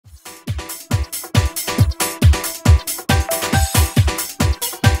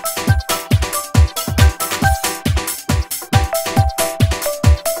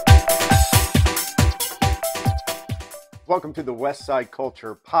welcome to the Westside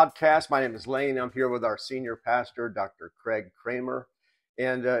Culture Podcast. My name is Lane. I'm here with our senior pastor, Dr. Craig Kramer.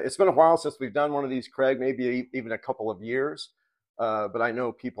 And it's been a while since we've done one of these, Craig, maybe even a couple of years. But I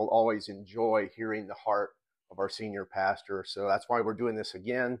know people always enjoy hearing the heart of our senior pastor. So that's why we're doing this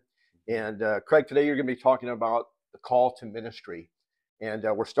again. And Craig, today you're going to be talking about the call to ministry. And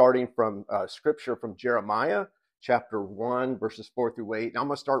we're starting from scripture from Jeremiah, chapter 1, verses 4 through 8. And I'm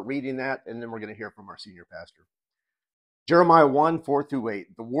going to start reading that, and then we're going to hear from our senior pastor. Jeremiah 1, 4 through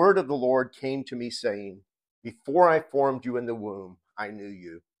 8. The word of the Lord came to me saying, before I formed you in the womb, I knew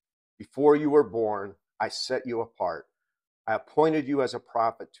you. Before you were born, I set you apart. I appointed you as a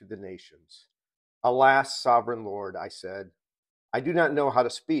prophet to the nations. Alas, sovereign Lord, I said, I do not know how to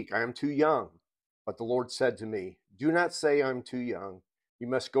speak. I am too young. But the Lord said to me, do not say I'm too young. You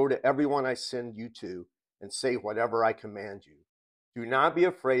must go to everyone I send you to and say whatever I command you. Do not be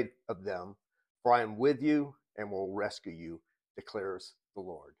afraid of them, for I am with you and will rescue you, declares the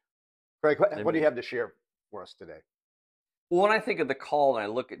Lord. Craig, what do you have to share for us today? Well, when I think of the call and I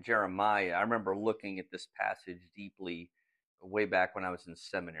look at Jeremiah, I remember looking at this passage deeply way back when I was in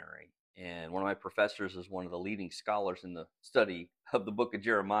seminary. And one of my professors is one of the leading scholars in the study of the book of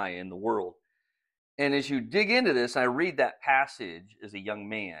Jeremiah in the world. And as you dig into this, I read that passage as a young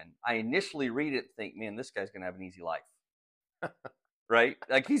man. I initially read it and think, man, this guy's going to have an easy life. Right?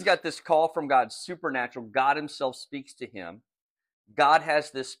 Like he's got this call from God, supernatural. God himself speaks to him. God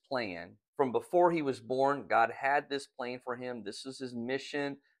has this plan. From before he was born, God had this plan for him. This is his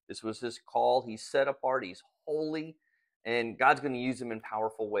mission. This was his call. He's set apart. He's holy. And God's going to use him in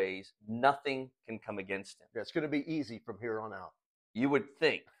powerful ways. Nothing can come against him. It's going to be easy from here on out. You would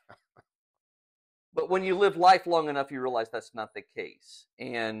think. But when you live life long enough, you realize that's not the case.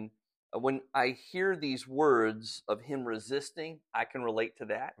 And when I hear these words of him resisting, I can relate to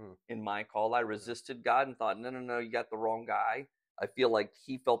that in my call. I resisted God and thought, no, you got the wrong guy. I feel like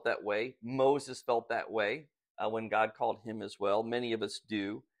he felt that way. Moses felt that way when God called him as well. Many of us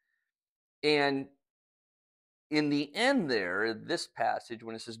do. And in the end there, this passage,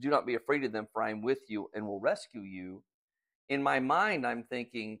 when it says, do not be afraid of them, for I am with you and will rescue you. In my mind, I'm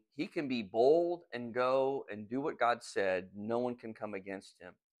thinking he can be bold and go and do what God said. No one can come against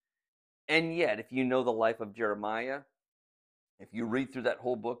him. And yet, if you know the life of Jeremiah, if you read through that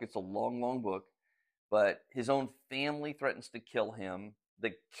whole book, it's a long, long book, but his own family threatens to kill him.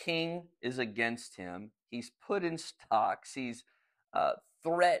 The king is against him. He's put in stocks. He's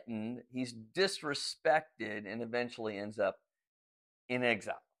threatened. He's disrespected and eventually ends up in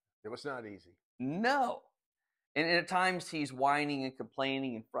exile. It was not easy. No. And at times he's whining and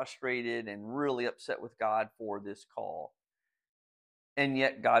complaining and frustrated and really upset with God for this call. And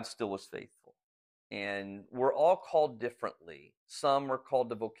yet God still was faithful. And we're all called differently. Some are called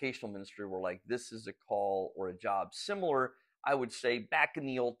to vocational ministry. We're like, this is a call or a job. Similar, I would say, back in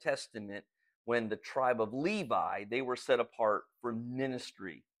the Old Testament, when the tribe of Levi, they were set apart for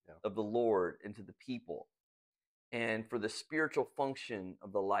ministry of the Lord and to the people. And for the spiritual function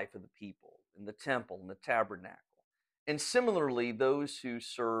of the life of the people in the temple and the tabernacle. And similarly, those who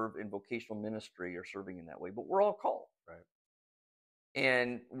serve in vocational ministry are serving in that way. But we're all called. Right.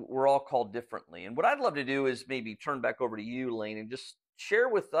 And we're all called differently. And what I'd love to do is maybe turn back over to you, Lane, and just share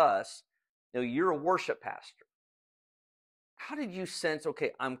with us, you're a worship pastor. How did you sense,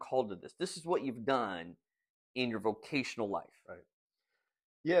 okay, I'm called to this? This is what you've done in your vocational life. Right.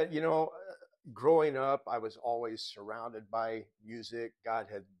 Yeah, growing up, I was always surrounded by music. God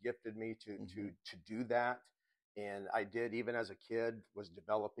had gifted me to do that. And I did, even as a kid, was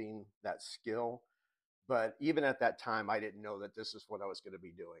developing that skill. But even at that time, I didn't know that this is what I was going to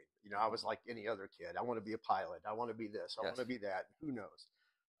be doing. I was like any other kid. I want to be a pilot. I want to be this. I want to be that. Who knows?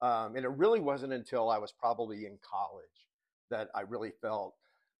 And it really wasn't until I was probably in college that I really felt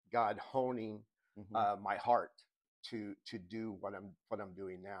God honing my heart to do what I'm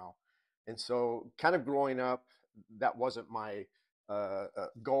doing now. And so kind of growing up, that wasn't my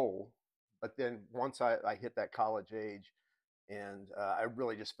goal. But then once I hit that college age, and I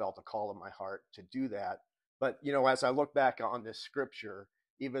really just felt a call in my heart to do that. But, as I look back on this scripture,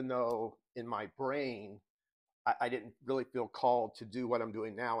 even though in my brain, I didn't really feel called to do what I'm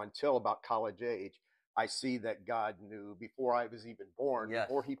doing now until about college age, I see that God knew before I was even born,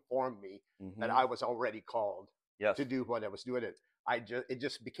 before he formed me, that I was already called to do what I was doing. It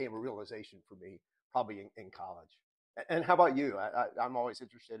just became a realization for me, probably in college. And how about you? I'm always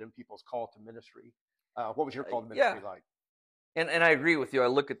interested in people's call to ministry. What was your call to ministry like? And I agree with you. I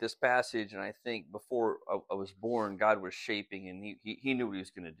look at this passage and I think before I was born, God was shaping and he knew what he was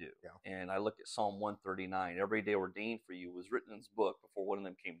going to do. Yeah. And I look at Psalm 139. Every day ordained for you was written in his book before one of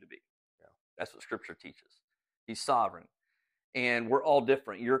them came to be. Yeah. That's what Scripture teaches. He's sovereign. And we're all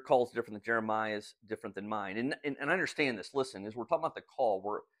different. Your call's different than Jeremiah's, different than mine. And I understand this. Listen, as we're talking about the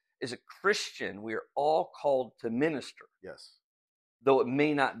call, as a Christian, we are all called to minister. Yes. Though it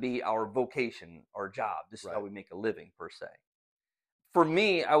may not be our vocation, our job. This is Right. how we make a living, per se. For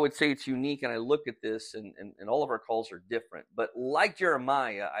me, I would say it's unique, and I look at this, and all of our calls are different. But like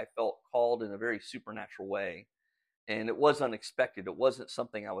Jeremiah, I felt called in a very supernatural way, and it was unexpected. It wasn't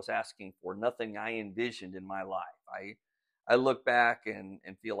something I was asking for, nothing I envisioned in my life. I look back and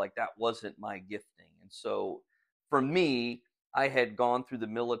feel like that wasn't my gifting. And so for me, I had gone through the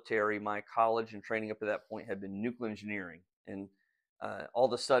military. My college and training up to that point had been nuclear engineering. And all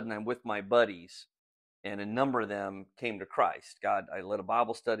of a sudden, I'm with my buddies, and a number of them came to Christ. God, I led a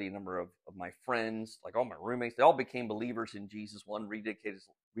Bible study. A number of my friends, like all my roommates, they all became believers in Jesus. One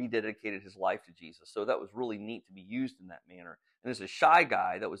rededicated his life to Jesus. So that was really neat to be used in that manner. And as a shy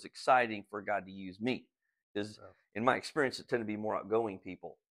guy, that was exciting for God to use me, because in my experience, it tended to be more outgoing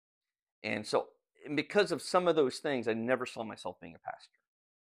people. And so, because of some of those things, I never saw myself being a pastor.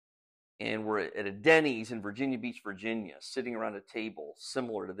 And we're at a Denny's in Virginia Beach, Virginia, sitting around a table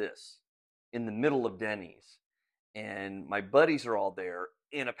similar to this, in the middle of Denny's. And my buddies are all there,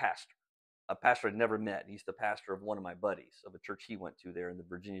 and a pastor I'd never met. He's the pastor of one of my buddies, of a church he went to there in the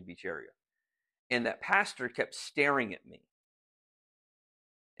Virginia Beach area. And that pastor kept staring at me.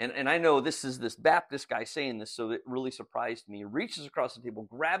 And I know this is this Baptist guy saying this, so it really surprised me. He reaches across the table,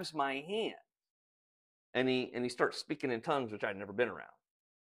 grabs my hand, and he starts speaking in tongues, which I'd never been around.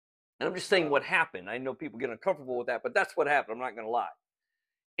 And I'm just saying what happened. I know people get uncomfortable with that, but that's what happened. I'm not going to lie.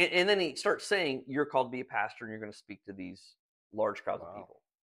 And then he starts saying, you're called to be a pastor, and you're going to speak to these large crowds of people.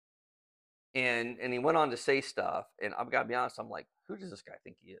 And he went on to say stuff, and I've got to be honest, I'm like, who does this guy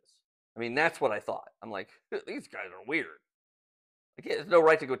think he is? I mean, that's what I thought. I'm like, these guys are weird. Like, he has no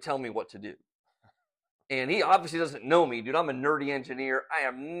right to go tell me what to do. And he obviously doesn't know me, dude. I'm a nerdy engineer. I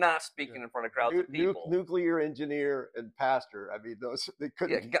am not speaking in front of crowds of people. Nuclear engineer and pastor. I mean, they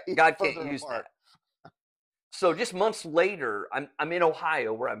couldn't. Yeah, God can't use that. So just months later, I'm in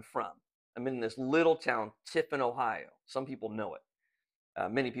Ohio, where I'm from. I'm in this little town, Tiffin, Ohio. Some people know it.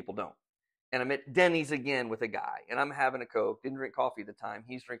 Many people don't. And I'm at Denny's again with a guy, and I'm having a Coke. Didn't drink coffee at the time.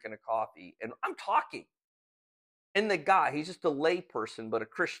 He's drinking a coffee, and I'm talking. And the guy, he's just a lay person, but a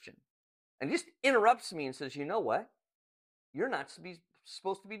Christian, and he just interrupts me and says, you know what? You're not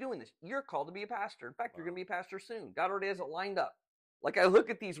supposed to be doing this. You're called to be a pastor. In fact, you're going to be a pastor soon. God already has it lined up. Like, I look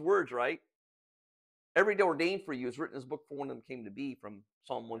at these words, right? Every day ordained for you is written in his book for one of them came to be, from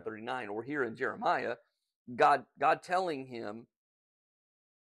Psalm 139. Or here in Jeremiah, God telling him,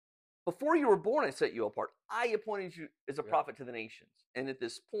 before you were born, I set you apart. I appointed you as a prophet to the nations. And at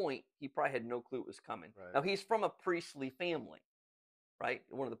this point, he probably had no clue it was coming. Right. Now, he's from a priestly family, right?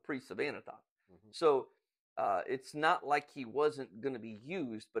 One of the priests of Anathoth. Mm-hmm. So it's not like he wasn't going to be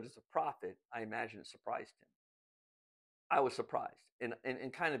used, but as a prophet, I imagine it surprised him. I was surprised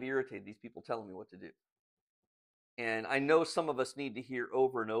and kind of irritated, these people telling me what to do. And I know some of us need to hear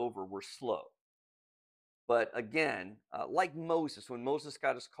over and over, we're slow. But again, like Moses, when Moses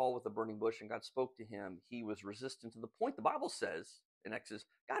got his call with the burning bush and God spoke to him, he was resistant to the point the Bible says in Exodus,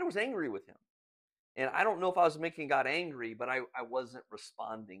 God was angry with him. And I don't know if I was making God angry, but I wasn't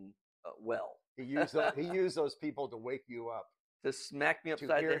responding well. He used those people to wake you up. To smack me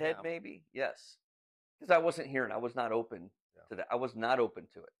upside the head, maybe? Yes. Because I wasn't hearing. I was not open to that. I was not open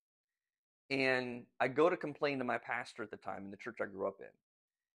to it. And I go to complain to my pastor at the time in the church I grew up in.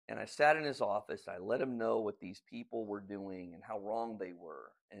 And I sat in his office. I let him know what these people were doing and how wrong they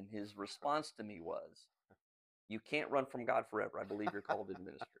were. And his response to me was, you can't run from God forever. I believe you're called in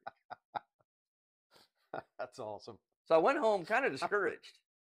ministry. That's awesome. So I went home kind of discouraged.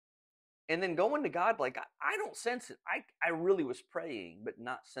 And then going to God, like, I don't sense it. I really was praying, but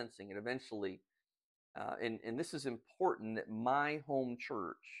not sensing it. Eventually, and this is important, that my home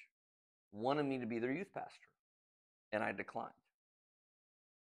church wanted me to be their youth pastor. And I declined.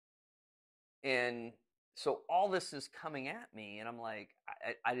 And so all this is coming at me, and I'm like,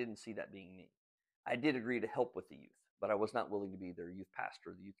 I didn't see that being me. I did agree to help with the youth, but I was not willing to be their youth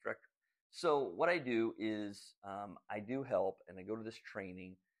pastor, the youth director. So what I do is I do help, and I go to this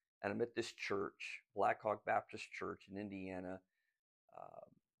training, and I'm at this church, Black Hawk Baptist Church in Indiana.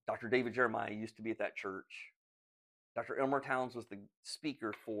 Dr. David Jeremiah used to be at that church. Dr. Elmer Towns was the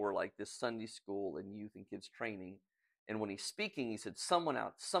speaker for like this Sunday school and youth and kids training. And when he's speaking, he said, some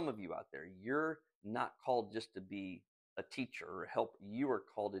of you out there, you're not called just to be a teacher or help. You are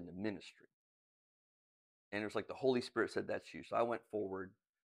called into ministry. And it was like the Holy Spirit said, that's you. So I went forward,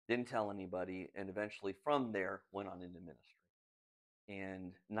 didn't tell anybody, and eventually from there went on into ministry.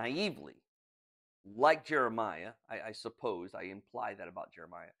 And naively, like Jeremiah, I suppose, I imply that about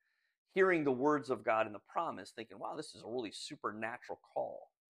Jeremiah, hearing the words of God and the promise, thinking, wow, this is a really supernatural call,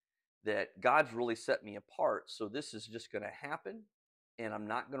 that God's really set me apart. So this is just going to happen, and I'm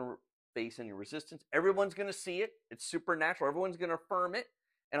not going to face any resistance. Everyone's going to see it. It's supernatural. Everyone's going to affirm it,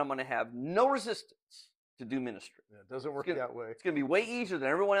 and I'm going to have no resistance to do ministry. Yeah, it doesn't work that way. It's going to be way easier than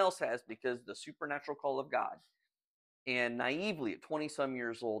everyone else has because the supernatural call of God. And naively, at 20-some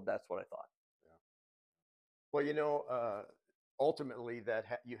years old, that's what I thought. Yeah. Well, you know, ultimately, that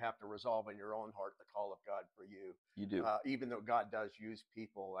you have to resolve in your own heart the call of God for you. You do. Even though God does use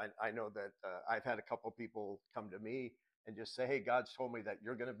people. I know that I've had a couple people come to me and just say, hey, God's told me that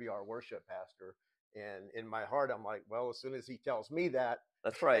you're going to be our worship pastor. And in my heart, I'm like, well, as soon as he tells me that,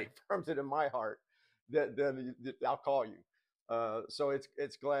 that's right, affirms it in my heart, then I'll call you. So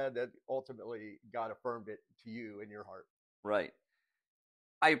it's glad that ultimately God affirmed it to you in your heart. Right.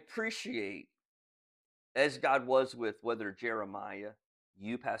 I appreciate, as God was with whether Jeremiah,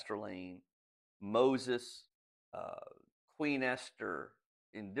 you, Pastor Lane, Moses, Queen Esther,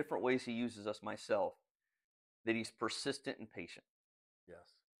 in different ways he uses us, myself, that he's persistent and patient. Yes.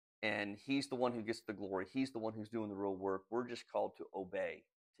 And he's the one who gets the glory. He's the one who's doing the real work. We're just called to obey,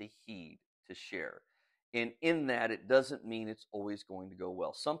 to heed, to share. And in that, it doesn't mean it's always going to go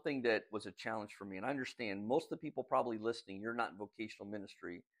well. Something that was a challenge for me, and I understand most of the people probably listening, you're not in vocational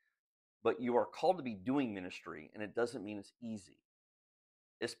ministry, but you are called to be doing ministry, and it doesn't mean it's easy.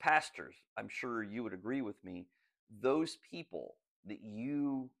 As pastors, I'm sure you would agree with me, those people that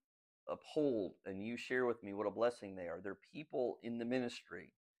you uphold and you share with me what a blessing they are, they're people in the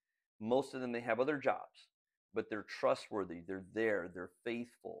ministry. Most of them, they have other jobs, but they're trustworthy. They're there. They're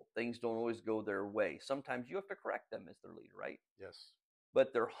faithful. Things don't always go their way. Sometimes you have to correct them as their leader, right? Yes.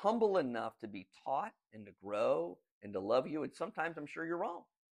 But they're humble enough to be taught and to grow and to love you. And sometimes I'm sure you're wrong,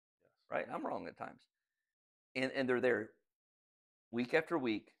 yes, right? I'm wrong at times. And they're there week after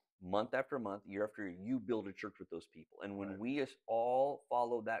week, month after month, year after year. You build a church with those people. And when we all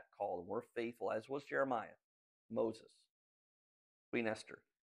follow that call and we're faithful, as was Jeremiah, Moses, Queen Esther,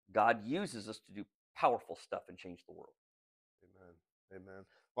 God uses us to do powerful stuff and change the world. Amen. Amen.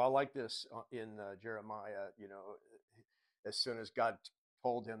 Well, I like this in Jeremiah, you know, as soon as God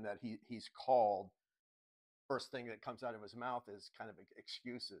told him that he's called, first thing that comes out of his mouth is kind of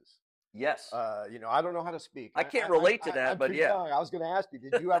excuses. Yes. You know, I don't know how to speak. I can't relate to that, but yeah. Young. I was going to ask you,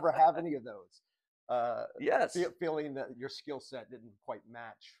 did you ever have any of those? Yes. Feeling that your skill set didn't quite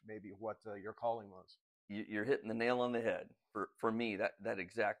match maybe what your calling was. You're hitting the nail on the head. For me, that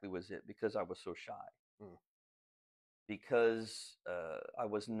exactly was it, because I was so shy. Because I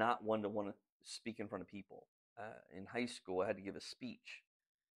was not one to want to speak in front of people. In high school, I had to give a speech.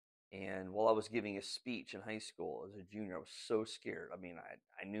 And while I was giving a speech in high school as a junior, I was so scared. I mean,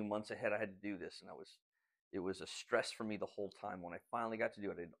 I knew months ahead I had to do this, and it was a stress for me the whole time. When I finally got to do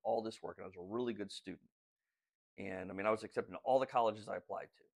it, I did all this work, and I was a really good student. And I mean, I was accepted in all the colleges I applied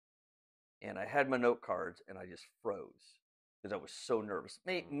to. And I had my note cards, and I just froze because I was so nervous.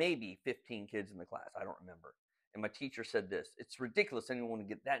 Maybe 15 kids in the class, I don't remember. And my teacher said this: "It's ridiculous anyone would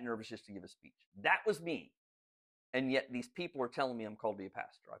get that nervous just to give a speech." That was me. And yet these people are telling me I'm called to be a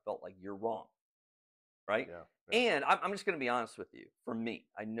pastor. I felt like, you're wrong, right? Yeah. And I'm just going to be honest with you. For me,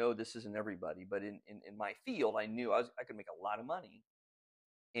 I know this isn't everybody, but in my field, I knew I could make a lot of money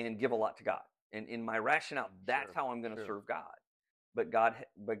and give a lot to God. And in my rationale, that's how I'm going to serve God. But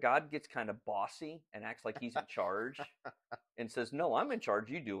God gets kind of bossy and acts like he's in charge and says, no, I'm in charge.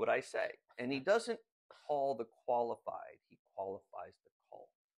 You do what I say. And he doesn't call the qualified. He qualifies the call.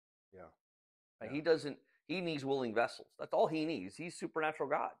 Yeah. Right? He needs willing vessels. That's all he needs. He's supernatural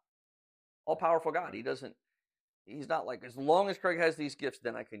God, all powerful God. He's not like, as long as Craig has these gifts,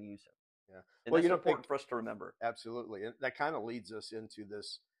 then I can use him. Yeah. And well, that's important for us to remember. Absolutely. And that kind of leads us into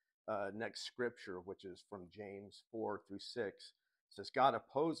this next scripture, which is from James 4-6. It says, God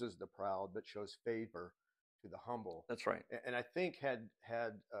opposes the proud, but shows favor to the humble. That's right. And I think had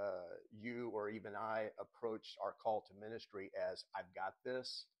you or even I approached our call to ministry as, I've got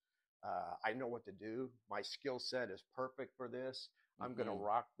this, I know what to do, my skill set is perfect for this, I'm going to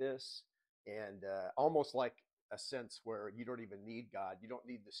rock this, and almost like a sense where you don't even need God, you don't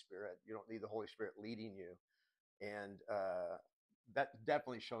need the Spirit, you don't need the Holy Spirit leading you, and that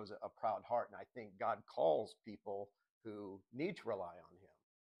definitely shows a proud heart. And I think God calls people who need to rely on Him.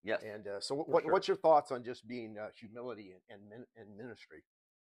 Yes. And so, what's your thoughts on just being humility and ministry?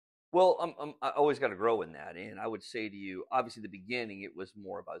 Well, I always got to grow in that. And I would say to you, obviously, the beginning, it was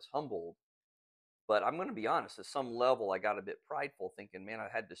more about I was humbled. But I'm going to be honest, at some level, I got a bit prideful, thinking, man, I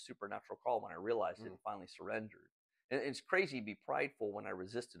had this supernatural call when I realized it and finally surrendered. And it's crazy to be prideful when I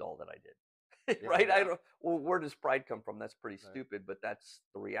resisted all that I did. right? Yeah. I don't. Well, where does pride come from? That's pretty Right. stupid, but that's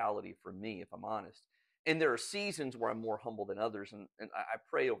the reality for me, if I'm honest. And there are seasons where I'm more humble than others, and I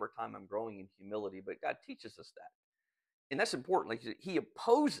pray over time I'm growing in humility. But God teaches us that, and that's important. Like He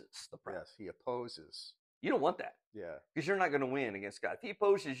opposes the proud. Yes, he opposes. You don't want that Yeah. because you're not going to win against God. If He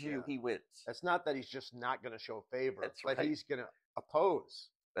opposes you, Yeah. He wins. It's not that he's just not going to show favor, That's but right. he's going to oppose.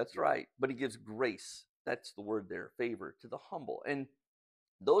 That's you. right. But He gives grace. That's the word there, favor to the humble. And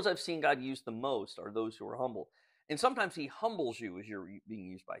those I've seen God use the most are those who are humble. And sometimes He humbles you as you're being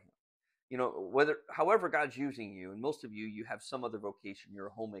used by Him. You know, however God's using you, and most of you, you have some other vocation. You're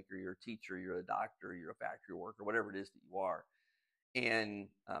a homemaker, you're a teacher, you're a doctor, you're a factory worker, whatever it is that you are. And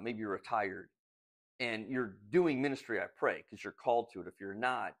maybe you're retired and you're doing ministry, I pray, because you're called to it. If you're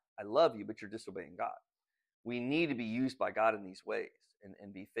not, I love you, but you're disobeying God. We need to be used by God in these ways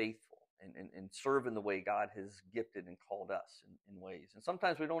and be faithful and serve in the way God has gifted and called us in ways. And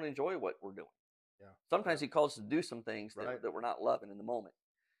sometimes we don't enjoy what we're doing. Yeah. Sometimes He calls us to do some things Right. that we're not loving in the moment.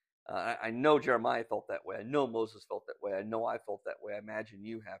 I know Jeremiah felt that way. I know Moses felt that way. I know I felt that way. I imagine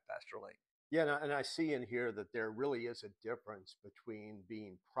you have, Pastor Lane. Yeah, and I see in here that there really is a difference between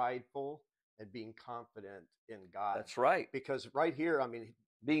being prideful and being confident in God. That's right. Because right here, I mean,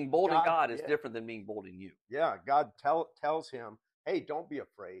 being bold in God is yeah. different than being bold in you. Yeah, God tells him, hey, don't be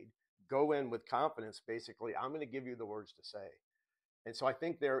afraid. Go in with confidence, basically. I'm going to give you the words to say. And so I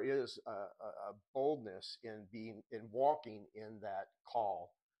think there is a boldness in walking in that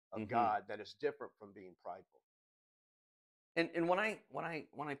call of God that is different from being prideful. And when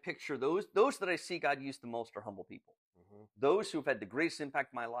I picture those that I see God use the most are humble people. Mm-hmm. Those who've had the greatest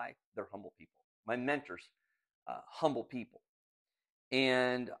impact in my life, they're humble people. My mentors, humble people.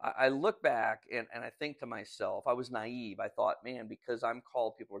 And I look back and I think to myself, I was naive. I thought, man, because I'm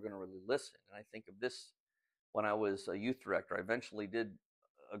called, people are going to really listen. And I think of this when I was a youth director. I eventually did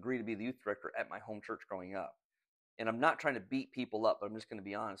agree to be the youth director at my home church growing up. And I'm not trying to beat people up, but I'm just going to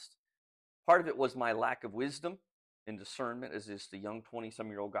be honest. Part of it was my lack of wisdom and discernment as just a young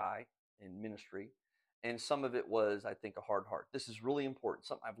 20-some-year-old guy in ministry. And some of it was, I think, a hard heart. This is really important,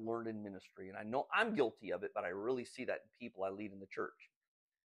 something I've learned in ministry. And I know I'm guilty of it, but I really see that in people I lead in the church.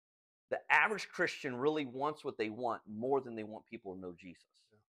 The average Christian really wants what they want more than they want people to know Jesus.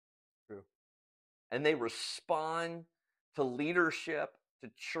 Yeah. True. And they respond to leadership, to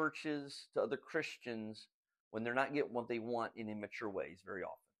churches, to other Christians when they're not getting what they want in immature ways very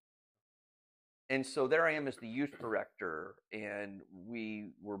often. And so there I am as the youth director, and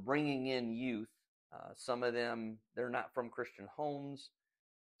we were bringing in youth. Some of them, they're not from Christian homes.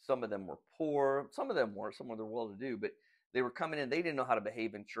 Some of them were poor. Some of them were well-to-do, but they were coming in. They didn't know how to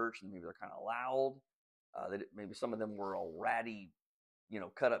behave in church, and maybe they're kind of loud. Maybe some of them were all ratty,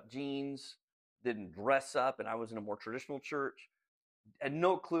 cut up jeans, didn't dress up, and I was in a more traditional church. Had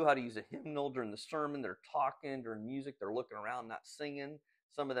no clue how to use a hymnal during the sermon. They're talking during music. They're looking around, not singing.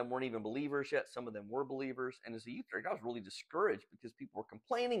 Some of them weren't even believers yet. Some of them were believers. And as a youth director, I was really discouraged because people were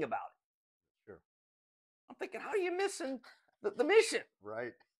complaining about it. Sure. I'm thinking, how are you missing the mission?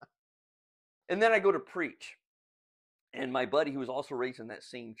 Right. And then I go to preach. And my buddy, who was also raised in that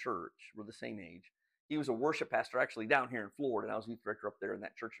same church, we're the same age, he was a worship pastor actually down here in Florida, and I was youth director up there in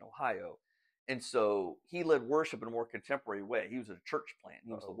that church in Ohio. And so he led worship in a more contemporary way. He was at a church plant.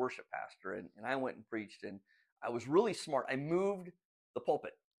 He was the worship pastor. And I went and preached, and I was really smart. I moved the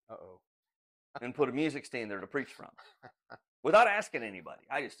pulpit and put a music stand there to preach from without asking anybody.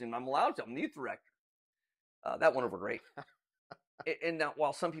 I just didn't. I'm allowed to. I'm the youth director. That went over great. And now,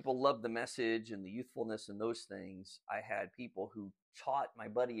 while some people loved the message and the youthfulness and those things, I had people who taught my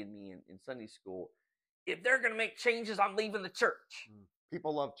buddy and me in Sunday school, if they're going to make changes, I'm leaving the church.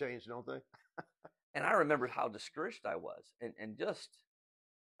 People love change, don't they? And I remember how discouraged I was and just,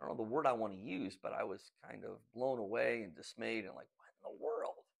 I don't know the word I want to use, but I was kind of blown away and dismayed and like, what in the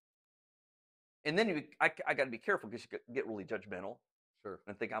world? And then I got to be careful because you get really judgmental. Sure.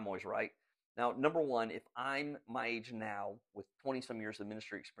 And think I'm always right. Now, number one, if I'm my age now with 20-some years of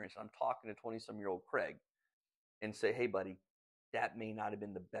ministry experience, I'm talking to 20-some-year-old Craig and say, hey, buddy, that may not have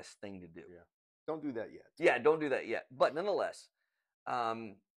been the best thing to do. Yeah. Don't do that yet. Yeah, don't do that yet. But nonetheless,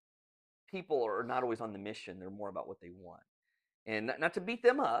 people are not always on the mission. They're more about what they want. And not to beat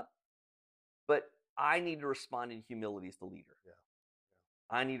them up, but I need to respond in humility as the leader. Yeah.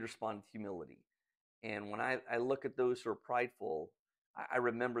 I need to respond with humility. And when I look at those who are prideful, I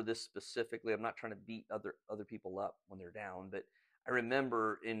remember this specifically. I'm not trying to beat other people up when they're down, but I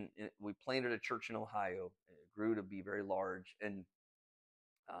remember we planted a church in Ohio. It grew to be very large, and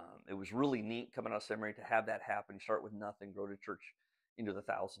it was really neat coming out of seminary to have that happen. Start with nothing, grow to church into the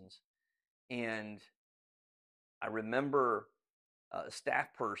thousands. And I remember a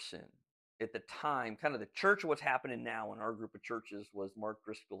staff person at the time, kind of the church of what's happening now in our group of churches was Mark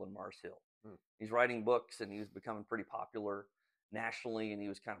Driscoll and Mars Hill. Hmm. He's writing books and he was becoming pretty popular nationally, and he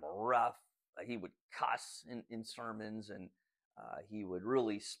was kind of a rough. He would cuss in sermons, and he would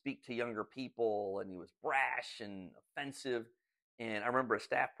really speak to younger people, and he was brash and offensive. And I remember a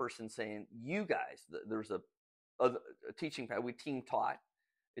staff person saying, "You guys, there's a teaching we team taught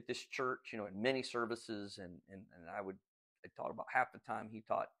at this church, in many services, and I taught about half the time, he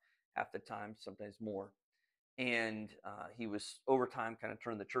taught half the time, sometimes more." And he was over time kind of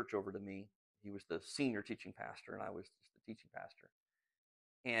turned the church over to me. He was the senior teaching pastor, and I was just the teaching pastor.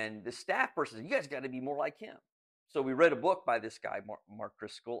 And the staff person said, "You guys got to be more like him." So we read a book by this guy, Mark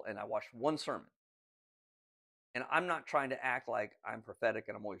Driscoll, and I watched one sermon. And I'm not trying to act like I'm prophetic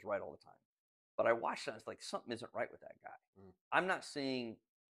and I'm always right all the time. But I watched it and it's like, something isn't right with that guy. I'm not seeing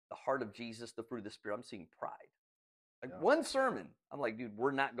the heart of Jesus, the fruit of the Spirit. I'm seeing pride. Like one sermon, I'm like, dude,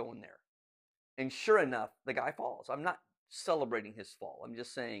 we're not going there. And sure enough, the guy falls. I'm not celebrating his fall. I'm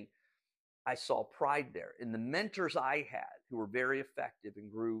just saying I saw pride there. And the mentors I had who were very effective and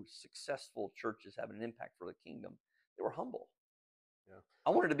grew successful churches having an impact for the kingdom, they were humble. Yeah. I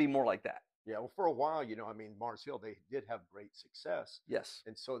wanted to be more like that. Yeah, well, for a while, Mars Hill, they did have great success. Yes.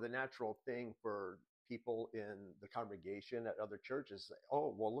 And so the natural thing for people in the congregation at other churches,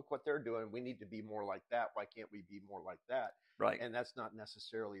 oh, well, look what they're doing. We need to be more like that. Why can't we be more like that? Right. And that's not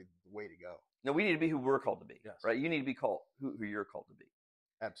necessarily the way to go. No, we need to be who we're called to be. Yes. Right. You need to be called who you're called to be.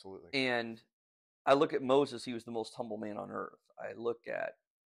 Absolutely. And I look at Moses, he was the most humble man on earth. I look at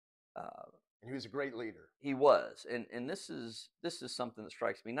and he was a great leader. He was, and this is something that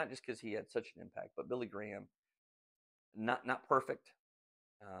strikes me, not just because he had such an impact, but Billy Graham, not perfect.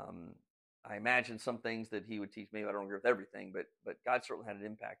 I imagine some things that he would teach. Maybe I don't agree with everything, but God certainly had an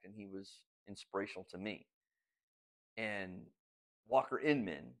impact, and he was inspirational to me. And Walker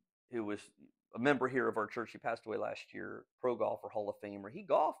Inman, who was a member here of our church, he passed away last year, pro golfer, Hall of Famer. He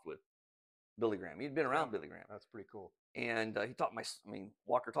golfed with Billy Graham. He'd been around Billy Graham. That's pretty cool. And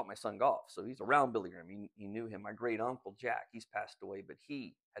Walker taught my son golf, so he's around Billy Graham. He knew him. My great uncle Jack, he's passed away, but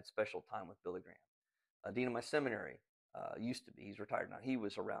he had special time with Billy Graham. Dean of my seminary used to be. He's retired now. He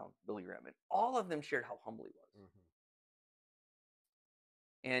was around Billy Graham, and all of them shared how humble he was. Mm-hmm.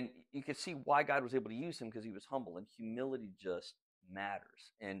 And you could see why God was able to use him, because he was humble, and humility just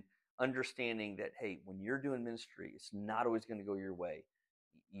matters. And understanding that, hey, when you're doing ministry, it's not always going to go your way.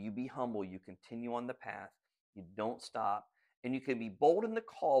 You be humble. You continue on the path. You don't stop. And you can be bold in the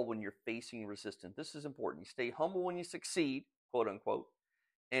call when you're facing resistance. This is important. You stay humble when you succeed, quote unquote,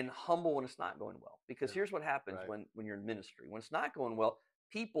 and humble when it's not going well. Because here's what happens when you're in ministry. When it's not going well,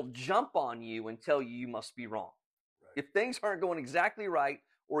 people jump on you and tell you must be wrong. Right. If things aren't going exactly right,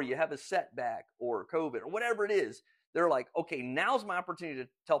 or you have a setback or COVID or whatever it is, they're like, okay, now's my opportunity to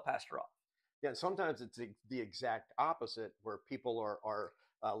tell Pastor off. Yeah, and sometimes it's the exact opposite, where people are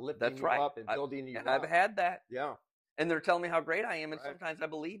lifting you up and building you up. I've had that. Yeah. And they're telling me how great I am, and sometimes I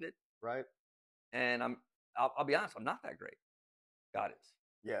believe it. Right. And I'll be honest, I'm not that great. God is.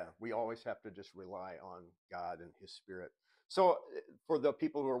 Yeah, we always have to just rely on God and His Spirit. So for the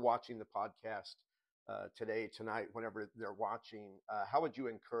people who are watching the podcast tonight, whenever they're watching, how would you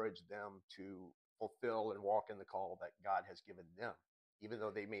encourage them to fulfill and walk in the call that God has given them, even though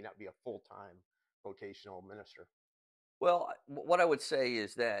they may not be a full-time vocational minister? Well, what I would say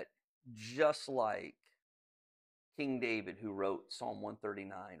is that just like King David, who wrote Psalm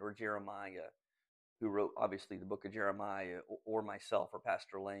 139, or Jeremiah, who wrote, obviously, the book of Jeremiah, or myself, or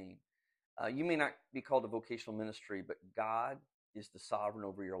Pastor Lane, you may not be called to vocational ministry, but God is the sovereign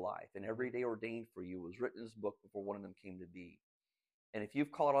over your life. And every day ordained for you was written in His book before one of them came to be. And if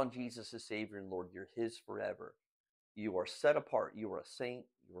you've called on Jesus as Savior and Lord, you're His forever. You are set apart. You are a saint.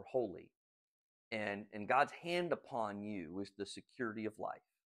 You are holy. And God's hand upon you is the security of life,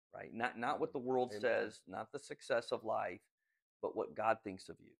 right? Not what the world says, not the success of life, but what God thinks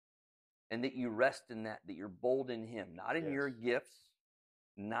of you. And that you rest in that you're bold in Him, not in your gifts,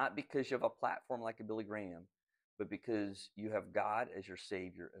 not because you have a platform like a Billy Graham, but because you have God as your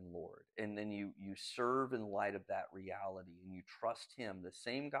Savior and Lord. And then you serve in light of that reality, and you trust Him, the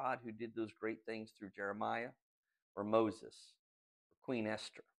same God who did those great things through Jeremiah or Moses or Queen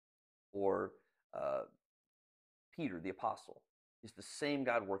Esther or Peter, the apostle, is the same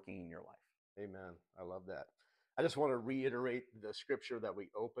God working in your life. Amen. I love that. I just want to reiterate the scripture that we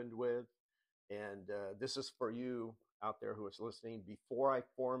opened with. And this is for you out there who is listening. Before I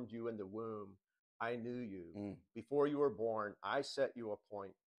formed you in the womb, I knew you. Before you were born, I set you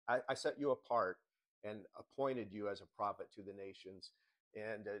apart and appointed you as a prophet to the nations.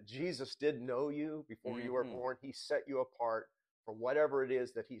 And Jesus did know you before you were born. He set you apart for whatever it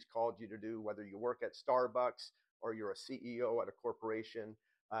is that he's called you to do, whether you work at Starbucks or you're a CEO at a corporation.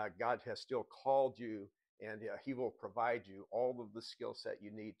 God has still called you, and he will provide you all of the skill set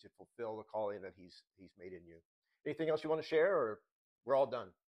you need to fulfill the calling that he's made in you. Anything else you want to share, or we're all done?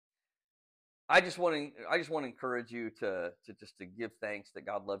 I just want to encourage you to give thanks that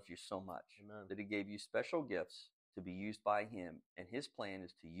God loves you so much. Amen. That he gave you special gifts to be used by him, and his plan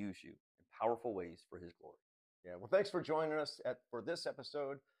is to use you in powerful ways for his glory. Yeah, well, thanks for joining us for this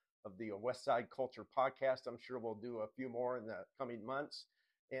episode of the Westside Culture Podcast. I'm sure we'll do a few more in the coming months.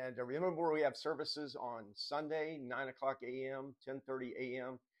 And remember, we have services on Sunday, 9 o'clock a.m., 10:30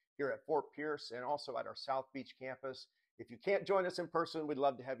 a.m. here at Fort Pierce, and also at our South Beach campus. If you can't join us in person, we'd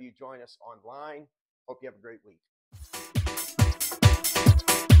love to have you join us online. Hope you have a great week.